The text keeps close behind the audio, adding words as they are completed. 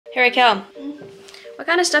Hey Raquel, what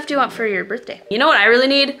kind of stuff do you want for your birthday? You know what I really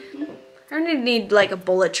need? I really need like a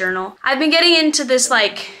bullet journal. I've been getting into this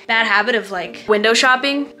like bad habit of like window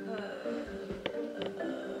shopping.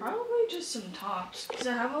 Probably just some tops, because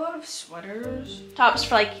I have a lot of sweaters. Tops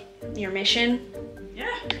for like your mission. Yeah.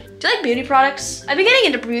 Do you like beauty products? I've been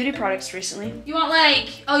getting into beauty products recently. You want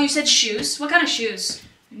like, oh you said shoes? What kind of shoes?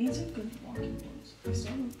 I need some good walking ones. I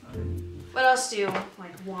still don't find. What else do you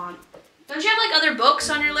like want? Don't you have like other books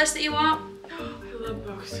on your list that you want? I love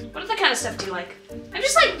books. What other kind of stuff do you like? I'm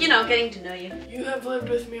just like, you know, getting to know you. You have lived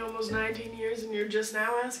with me almost 19 years and you're just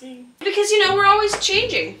now asking? Because, you know, we're always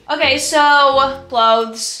changing. Okay, so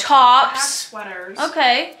clothes, tops. Sweaters.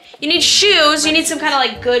 Okay. You need shoes. You need some kind of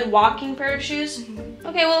like good walking pair of shoes.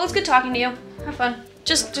 Okay, well, it was good talking to you. Have fun.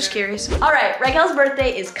 Just curious. All right, Raquel's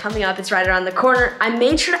birthday is coming up. It's right around the corner. I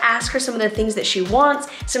made sure to ask her some of the things that she wants,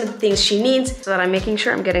 some of the things she needs, so that I'm making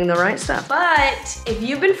sure I'm getting the right stuff. But if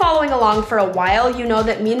you've been following along for a while, you know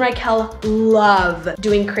that me and Raquel love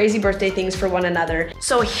doing crazy birthday things for one another.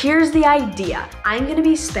 So here's the idea. I'm gonna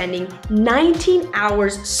be spending 19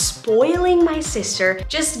 hours spoiling my sister,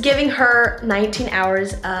 just giving her 19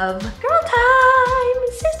 hours of girl time,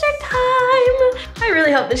 sister time. I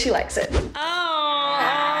really hope that she likes it.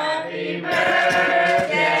 Happy birthday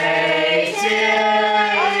to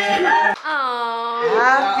you. Aww.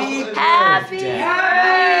 Happy birthday.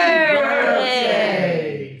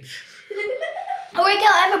 Oh,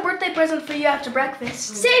 Raquel, I have a birthday present for you after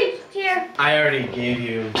breakfast. Same, here. I already gave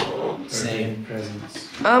you birthday presents.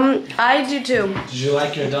 I do too. Did you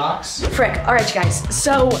like your docs? Frick. All right, you guys.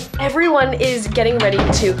 So everyone is getting ready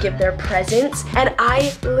to give their presents, and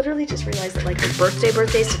I literally just realized that like her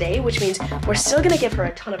birthday's today, which means we're still gonna give her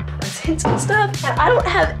a ton of presents and stuff, and I don't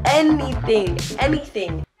have anything.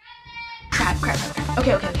 Crap.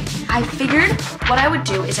 Okay. I figured what I would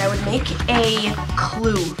do is I would make a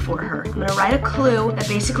clue for her. I'm gonna write a clue that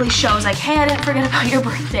basically shows like, hey, I didn't forget about your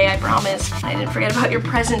birthday, I promise. I didn't forget about your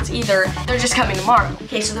presents either. They're just coming tomorrow.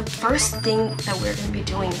 Okay, so the first thing that we're gonna be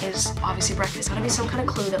doing is obviously breakfast. It's gonna be some kind of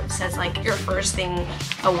clue that says like, your first thing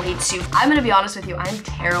awaits you. I'm gonna be honest with you, I'm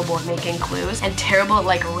terrible at making clues and terrible at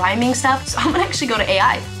like rhyming stuff. So I'm gonna actually go to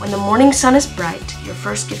AI. When the morning sun is bright, your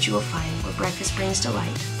first gift you will find where breakfast brings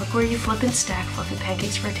delight. Look where you flip and stack fluffy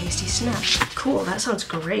pancakes for a tasty snack. Cool, that sounds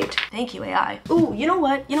great. Thank you, AI. Ooh, you know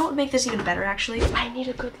what? You know what would make this even better, actually? I need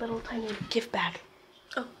a good little tiny gift bag.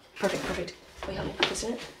 Oh, perfect. Wait, help me put this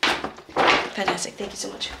in it. Fantastic, thank you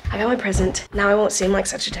so much. I got my present. Now I won't seem like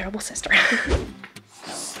such a terrible sister.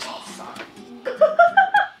 They're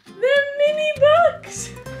mini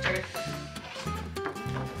books.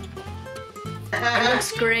 It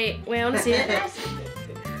looks great. Wait, I want to see it.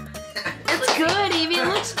 It's good, Evie. It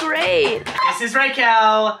looks great. This is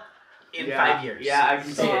Raquel in 5 years. Yeah, I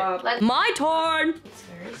can see it. My turn. It's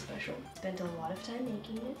very special. Spent a lot of time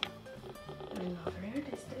making it. I'm not very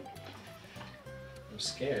artistic. I'm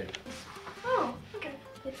scared. Oh, okay.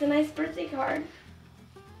 It's a nice birthday card.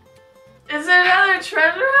 Is it another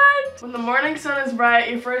treasure hunt? When the morning sun is bright,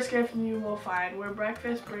 your first gift you will find where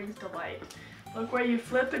breakfast brings delight. Look where you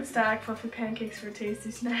flip and stack fluffy pancakes for a tasty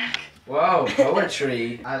snack. Whoa,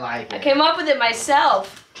 poetry. I like it. I came up with it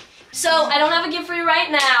myself. So I don't have a gift for you right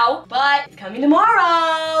now, but it's coming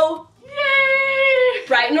tomorrow. Yay!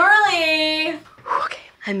 Bright and early. Okay,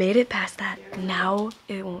 I made it past that. Now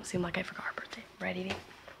it won't seem like I forgot her birthday. Right, Evie?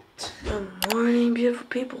 Good morning, beautiful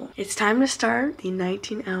people. It's time to start the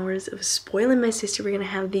 19 hours of spoiling my sister. We're gonna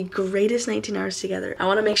have the greatest 19 hours together. I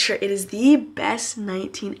wanna make sure it is the best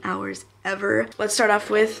 19 hours ever. Let's start off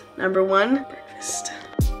with number 1, breakfast.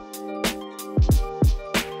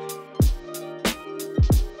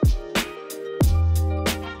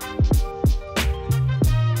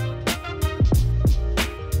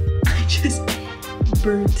 I just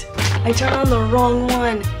burnt. I turned on the wrong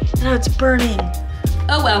one. Now it's burning.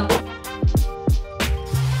 Oh well.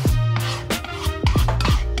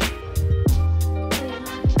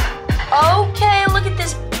 Okay, look at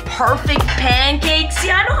this perfect pancake.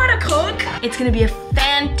 See, I know how to cook. It's gonna be a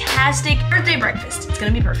fantastic birthday breakfast. It's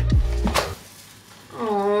gonna be perfect.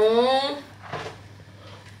 Aww.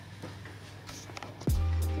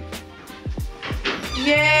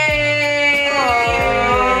 Yay!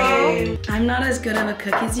 Aww. I'm not as good of a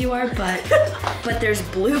cook as you are, but there's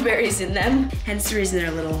blueberries in them. Hence the reason they're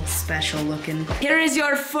a little special looking. Here is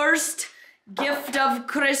your first gift of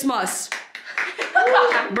Christmas.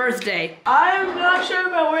 Birthday. I'm not sure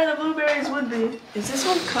about where the blueberries would be. Is this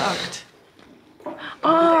one cooked?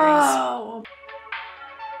 Oh.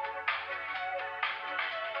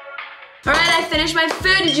 All right, I finished my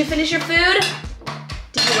food. Did you finish your food?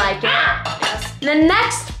 Did you like it? Yes. The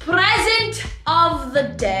next present of the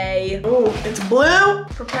day. Oh, it's blue.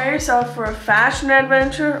 Prepare yourself for a fashion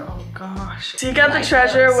adventure. Oh gosh. Seek out the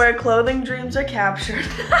treasure where clothing dreams are captured.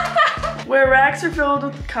 Where racks are filled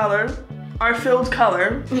with color.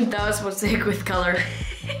 That was supposed to say with color.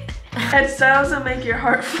 And styles that make your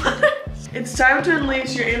heart flutter. It's time to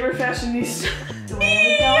unleash your inner fashionista. So where are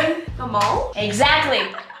we going? The mall? Exactly.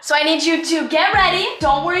 So I need you to get ready.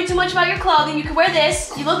 Don't worry too much about your clothing. You can wear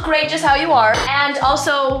this. You look great just how you are. And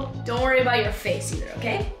also, don't worry about your face either,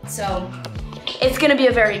 okay? So, it's gonna be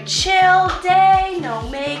a very chill day, no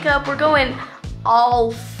makeup. We're going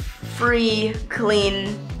all free,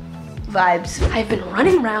 clean vibes. I've been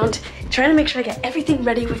running around trying to make sure I get everything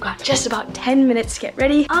ready. We've got just about 10 minutes to get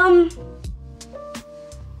ready.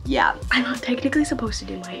 Yeah, I'm not technically supposed to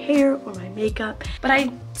do my hair or my makeup, but I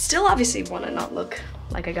still obviously want to not look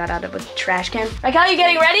like I got out of a trash can. Raquel, you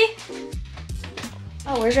getting ready?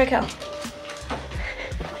 Oh, where's Raquel?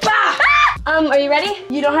 Bah! Are you ready?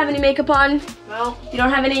 You don't have any makeup on? No. You don't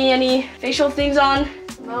have any facial things on?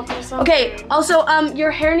 No. Okay, also,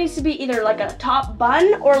 your hair needs to be either like a top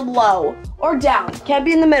bun or low or down. Can't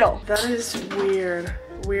be in the middle. That is weird.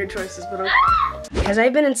 Weird choices, but okay. Because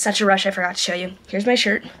I've been in such a rush, I forgot to show you. Here's my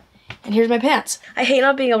shirt, and here's my pants. I hate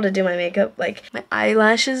not being able to do my makeup. Like, my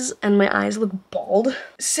eyelashes and my eyes look bald.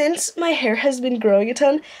 Since my hair has been growing a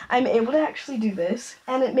ton, I'm able to actually do this,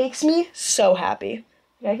 and it makes me so happy.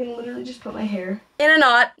 Like, I can literally just put my hair in a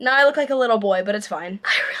knot. Now I look like a little boy, but it's fine.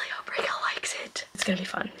 I really hope Raquel likes it. It's gonna be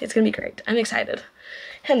fun. It's gonna be great. I'm excited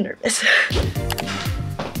and nervous. Do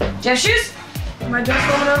you have shoes? Am I just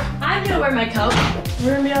warm enough? I'm gonna wear my coat.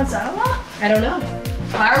 We're gonna be outside a lot? I don't know.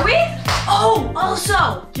 Are we? Oh,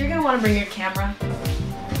 also, you're gonna wanna bring your camera.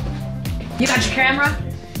 You got your camera?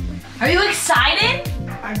 Are you excited?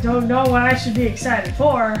 I don't know what I should be excited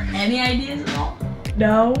for. Any ideas at all?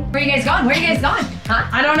 No. Where you guys going? Where you guys going? Huh?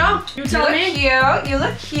 I don't know. You tell look me. cute. You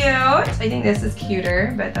look cute. I think this is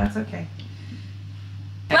cuter, but that's okay.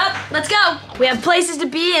 Well, let's go. We have places to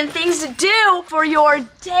be and things to do for your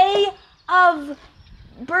day of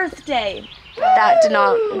birthday. That did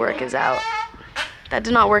not work as out. That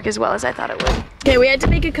did not work as well as I thought it would. Okay, we had to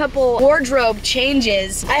make a couple wardrobe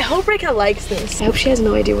changes. I hope Raquel likes this. I hope she has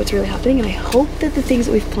no idea what's really happening, and I hope that the things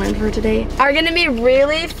that we've planned for her today are gonna be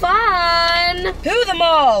really fun. To the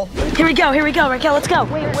mall. Here we go, Raquel, let's go.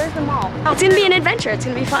 Wait, where's the mall? It's gonna be an adventure, it's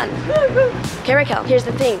gonna be fun. Okay, Raquel, here's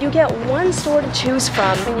the thing. You get one store to choose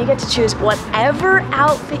from, and you get to choose whatever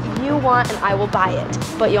outfit you want, and I will buy it.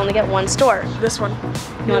 But you only get one store. This one.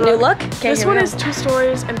 You want a new look? Okay, this here one we go. is 2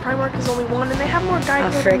 stories, and Primark is only 1, and they have more guy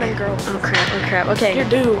clothing than girls. Oh crap, okay. You're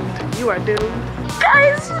doomed. You are doomed.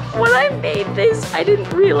 Guys, when I made this, I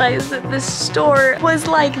didn't realize that this store was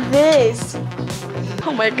like this.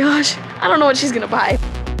 Oh my gosh, I don't know what she's gonna buy.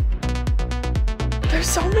 There's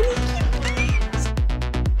so many cute things.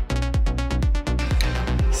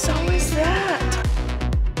 So is that.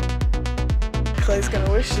 Clay's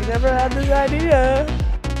gonna wish she never had this idea.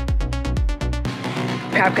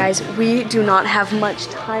 Crap, guys, we do not have much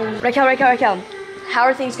time. Raquel, how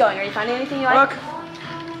are things going? Are you finding anything you like? Look.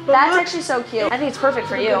 That's actually so cute. I think it's perfect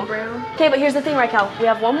for you. Okay, but here's the thing, Raquel. We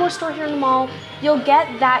have one more store here in the mall. You'll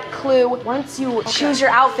get that clue once you choose your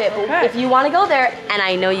outfit. But if you want to go there, and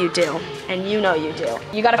I know you do, and you know you do,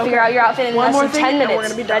 you got to figure out your outfit in less than 10 minutes. We're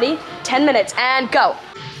gonna be done. Ready? 10 minutes, and go.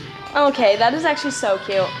 Okay, that is actually so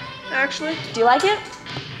cute. Actually. Do you like it?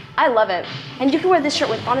 I love it. And you can wear this shirt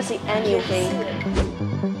with honestly anything.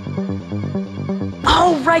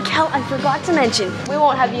 Oh, Raquel, I forgot to mention. We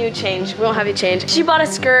won't have you change. She bought a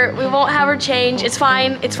skirt. We won't have her change. It's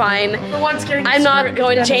fine. For once, getting I'm not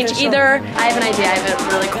going to change either. I have an idea. I have a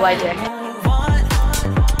really cool idea.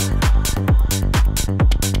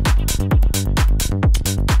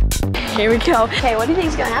 Here we go. Okay, what do you think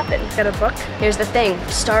is gonna happen? Get a book? Here's the thing.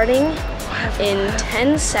 Starting in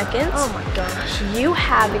 10 seconds. Oh my gosh. You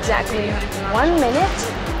have exactly 1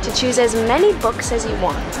 minute to choose as many books as you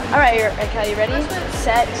want. All right, Raquel, you ready?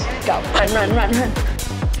 Set, go. Run.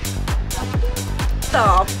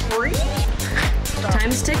 The freak?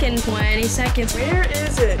 Time's ticking, 20 seconds. Where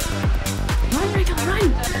is it? Run, Raquel,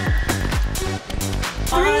 run.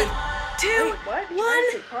 3, 2, What? 1.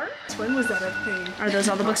 When was that a thing? Are those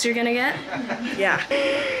all the books you're gonna get? Yeah.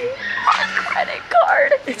 Credit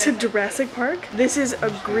card. It's a Jurassic Park. This is a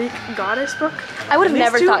Greek goddess book. I would have These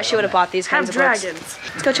never two thought she would have bought these kinds Have of books. dragons.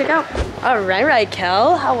 Let's go check out. All right,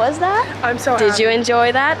 Raquel, how was that? I'm so Did happy. you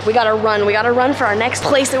enjoy that? We gotta run for our next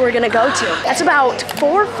place that we're gonna go to. That's about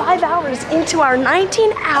 4 or 5 hours into our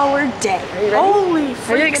 19-hour day. Are you ready? Holy Are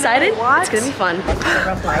freaking you excited? What? It's gonna be fun.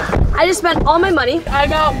 I just spent all my money. I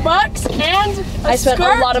got bucks and I spent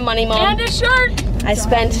a lot of money, Mom. and a shirt. I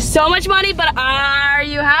spent so much money, but are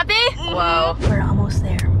you happy? Whoa. We're almost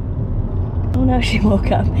there. Oh no, she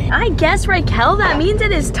woke up. I guess, Raquel, that means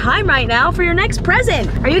it is time right now for your next present.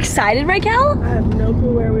 Are you excited, Raquel? I have no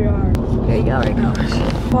clue where we are. Here you go, Raquel.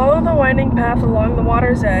 Follow the winding path along the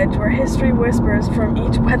water's edge where history whispers from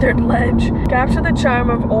each weathered ledge. Capture the charm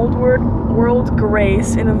of old world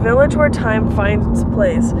grace in a village where time finds its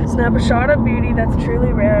place. Snap a shot of beauty that's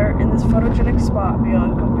truly rare in this photogenic spot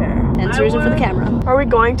beyond compare. Answers are for the camera. Are we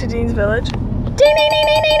going to Dean's Village? Ding, ding, ding,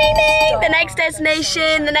 ding, ding, ding, ding. The next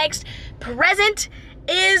destination, the next present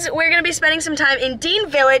is we're gonna be spending some time in Dean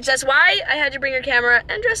Village. That's why I had to bring your camera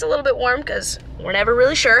and dress a little bit warm because we're never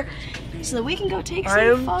really sure. So that we can go take some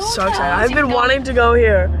photos. I am so excited. I've been wanting to go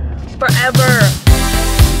here forever.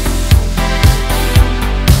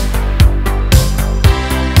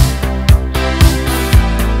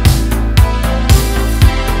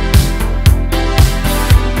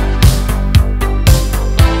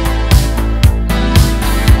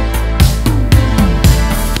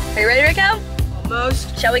 Are you ready, Rico?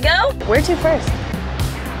 Almost. Shall we go? Where to first?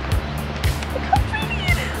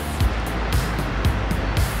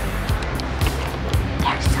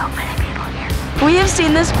 We have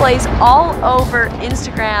seen this place all over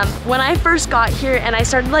Instagram. When I first got here and I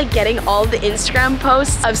started like getting all the Instagram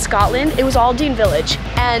posts of Scotland, it was all Dean Village.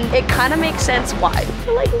 And it kind of makes sense why.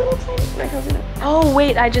 They're like little tiny. Oh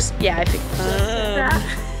wait, I figured. Look at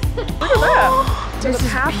that. So the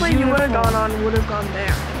pathway you would have gone on would have gone there.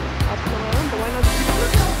 Up the road, but why not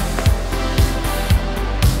keep it?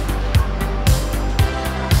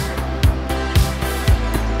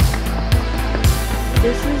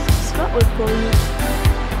 This is Scotland for you.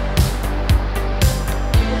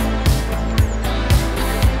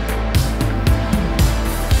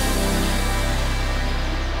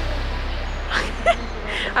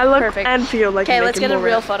 I look Perfect. and feel like Okay, let's get a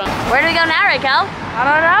real photo. Where do we go now, Raquel? I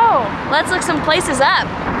don't know. Let's look some places up.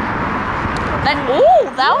 Ooh,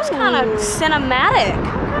 that was kind of cinematic.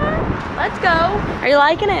 Let's go. Are you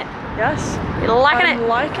liking it? Yes. You're liking I'm it?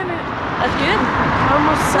 liking it. That's good. I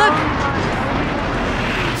almost Look. sound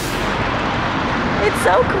It's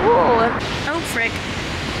so cool. Oh, frick.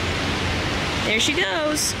 There she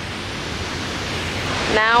goes.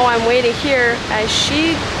 Now I'm waiting here as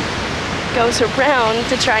she goes around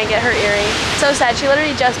to try and get her earring. So sad, she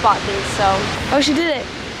literally just bought these, so. Oh, she did it.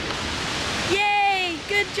 Yay,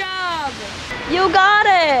 good job. You got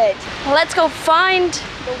it. Let's go find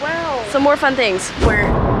the well. some more fun things. We're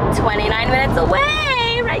 29 minutes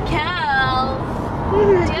away, Raquel. Do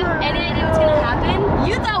you have any idea what's gonna happen?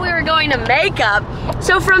 You thought we were going to makeup.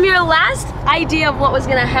 So from your last idea of what was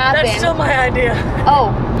gonna happen. That's still my idea.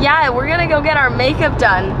 Oh, yeah, we're gonna go get our makeup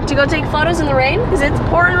done. To go take photos in the rain? Because it's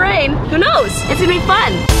pouring rain. Who knows? It's gonna be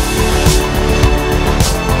fun.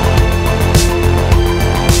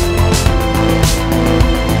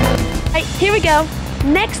 Right, here we go.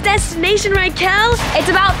 Next destination, Raquel. It's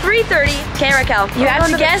about 3:30. Okay, Raquel, you have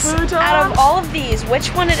to guess out of all of these which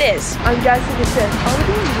one it is. I'm guessing it's this.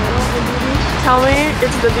 Tell me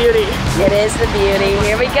it's the beauty. It is the beauty.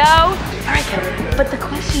 Here we go. All right, Raquel, but the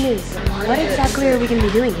question is, what exactly are we gonna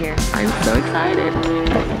be doing here? I'm so excited.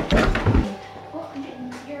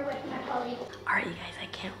 All right, you guys, I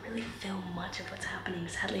can't really film much of what's happening.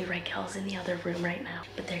 Sadly, Raquel's in the other room right now,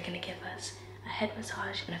 but they're gonna give us a head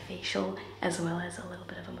massage and a facial, as well as a little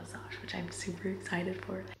bit of a massage, which I'm super excited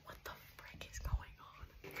for. What the frick is going on?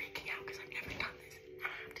 I'm freaking out because I've never done this. I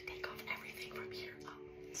have to take off everything from here up.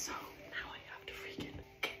 So now I have to freaking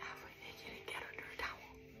get halfway naked and get under a towel.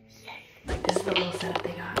 Yay. Like, this is the little setup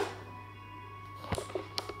they got.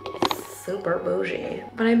 Super bougie.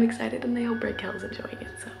 But I'm excited and I hope Raquel's enjoying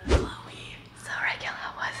it, so. Chloe. So Raquel,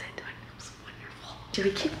 how was it? It was wonderful. Should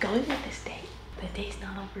we keep going with this date? The day's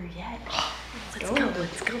not over yet.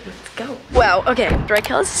 Let's go. Wow, okay.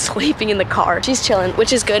 Raquel is sleeping in the car. She's chilling,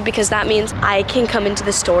 which is good because that means I can come into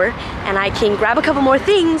the store and I can grab a couple more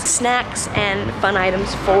things, snacks and fun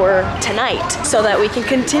items for tonight so that we can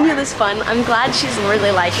continue this fun. I'm glad she's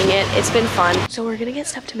really liking it. It's been fun. So we're gonna get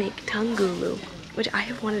stuff to make tangulu, which I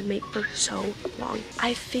have wanted to make for so long.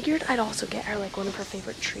 I figured I'd also get her like one of her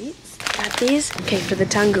favorite treats. Got these. Okay, for the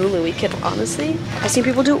tangulu, we could honestly, I've seen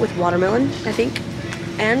people do it with watermelon, I think,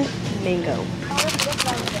 and mango.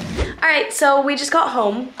 All right, so we just got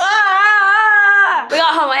home. We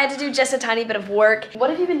got home. I had to do just a tiny bit of work. What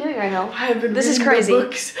have you been doing right now? I've been This is reading crazy. the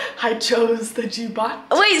books I chose that you bought.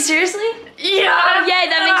 Wait, seriously? Yeah. Oh, yay,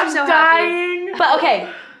 that makes me so dying. happy. But okay,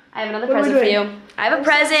 I have another What are we present for doing? you. I have a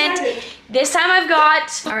present. excited. This time I've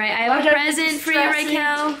got. All right, I have a Okay, present for you, stressing.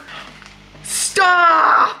 Raquel.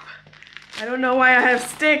 Stop! I don't know why I have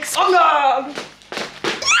sticks. Oh no!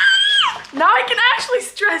 Now I can actually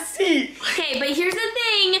stress eat. Okay, but here's the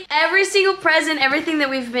thing. Every single present, everything that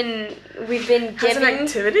we've been given Has an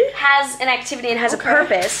activity? has an activity and has a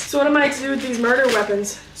purpose. So what am I to do with these murder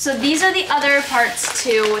weapons? So these are the other parts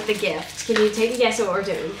to the gift. Can you take a guess at what we're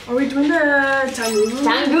doing? Are we doing the Tangulu?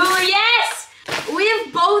 Tangooler, yes! We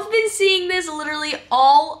have both been seeing this literally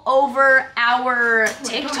all over our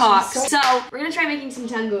TikTok. So we're gonna try making some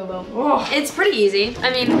tangulo. Oh. It's pretty easy.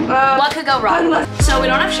 I mean, what could go wrong? So we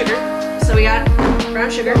don't have sugar. So we got brown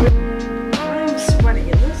sugar. I'm sweating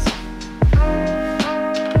in this.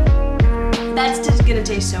 That's just gonna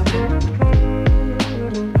taste so good.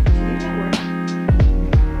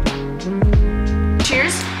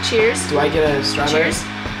 Cheers. Cheers. Do I get a strawberry? Cheers.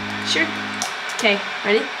 Sure. Okay,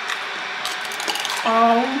 ready?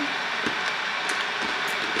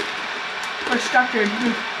 We're stuck here.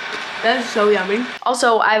 That is so yummy.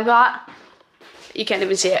 Also, I've got, you can't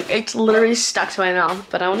even see it. It's literally stuck to my mouth,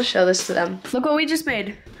 but I want to show this to them. Look what we just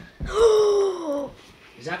made.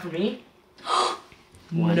 Is that for me?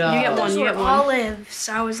 No. You get one, Those you were get one. olives.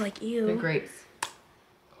 I was like, ew. The grapes.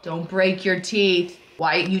 Don't break your teeth.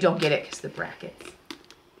 Why? You don't get it because the brackets.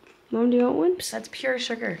 Mom, do you want one? That's pure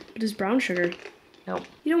sugar. It is brown sugar. Nope.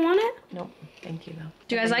 You don't want it? Nope. Thank you though.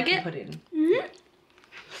 Do you guys like it? Put it in.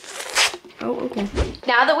 Oh, okay.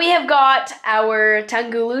 Now that we have got our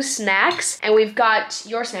Tangulu snacks, and we've got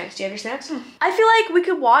your snacks, do you have your snacks? I feel like we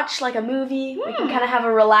could watch like a movie. We can kind of have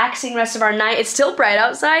a relaxing rest of our night. It's still bright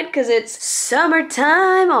outside because it's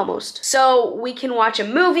summertime almost. So we can watch a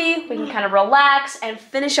movie, we can kind of relax and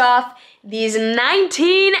finish off these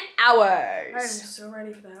 19 hours. I'm so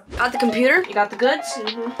ready for that. Got the computer? You got the goods?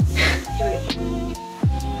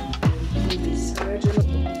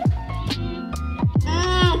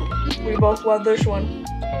 We both love this one.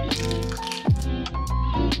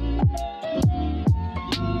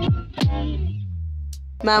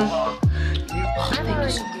 Mom.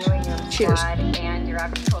 Cheers. Alright,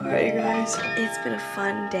 you guys. It's been a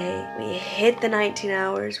fun day. We hit the 19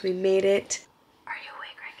 hours. We made it. Are you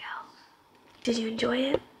awake, Raquel? Did you enjoy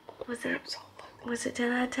it? Was it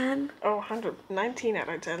 10 out of 10? Oh, 119 out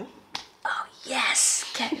of 10. Oh, yes.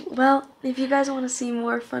 Okay. Well, if you guys want to see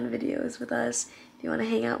more fun videos with us, if you want to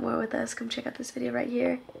hang out more with us, come check out this video right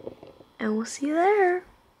here. And we'll see you there.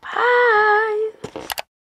 Bye.